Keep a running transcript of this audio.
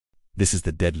This is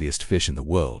the deadliest fish in the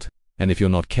world, and if you're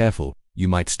not careful, you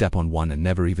might step on one and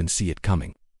never even see it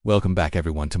coming. Welcome back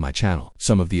everyone to my channel.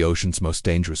 Some of the ocean's most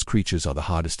dangerous creatures are the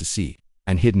hardest to see,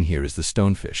 and hidden here is the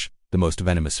stonefish, the most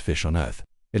venomous fish on earth.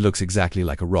 It looks exactly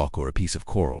like a rock or a piece of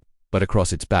coral, but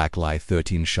across its back lie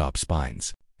 13 sharp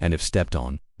spines, and if stepped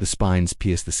on, the spines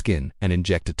pierce the skin and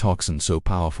inject a toxin so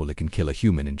powerful it can kill a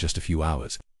human in just a few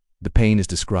hours. The pain is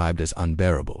described as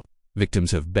unbearable. Victims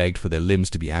have begged for their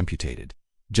limbs to be amputated,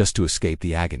 just to escape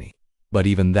the agony. But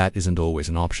even that isn't always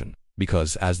an option,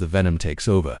 because as the venom takes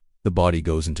over, the body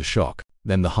goes into shock,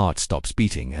 then the heart stops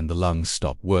beating and the lungs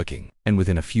stop working, and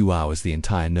within a few hours the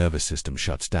entire nervous system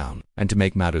shuts down. And to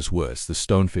make matters worse, the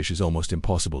stonefish is almost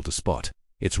impossible to spot.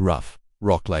 Its rough,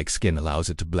 rock-like skin allows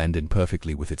it to blend in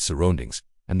perfectly with its surroundings,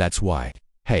 and that's why,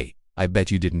 hey, I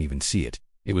bet you didn't even see it.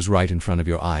 It was right in front of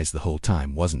your eyes the whole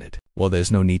time, wasn't it? Well,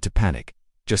 there's no need to panic.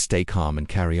 Just stay calm and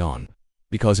carry on.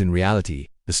 Because in reality,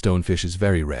 the stonefish is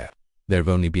very rare. There have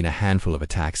only been a handful of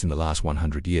attacks in the last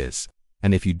 100 years.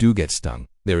 And if you do get stung,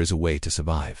 there is a way to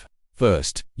survive.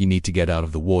 First, you need to get out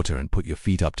of the water and put your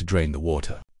feet up to drain the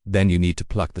water. Then you need to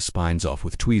pluck the spines off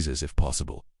with tweezers if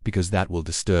possible, because that will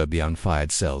disturb the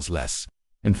unfired cells less.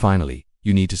 And finally,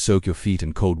 you need to soak your feet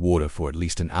in cold water for at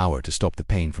least an hour to stop the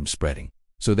pain from spreading.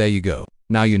 So there you go.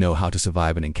 Now you know how to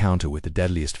survive an encounter with the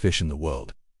deadliest fish in the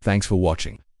world. Thanks for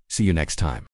watching. See you next time.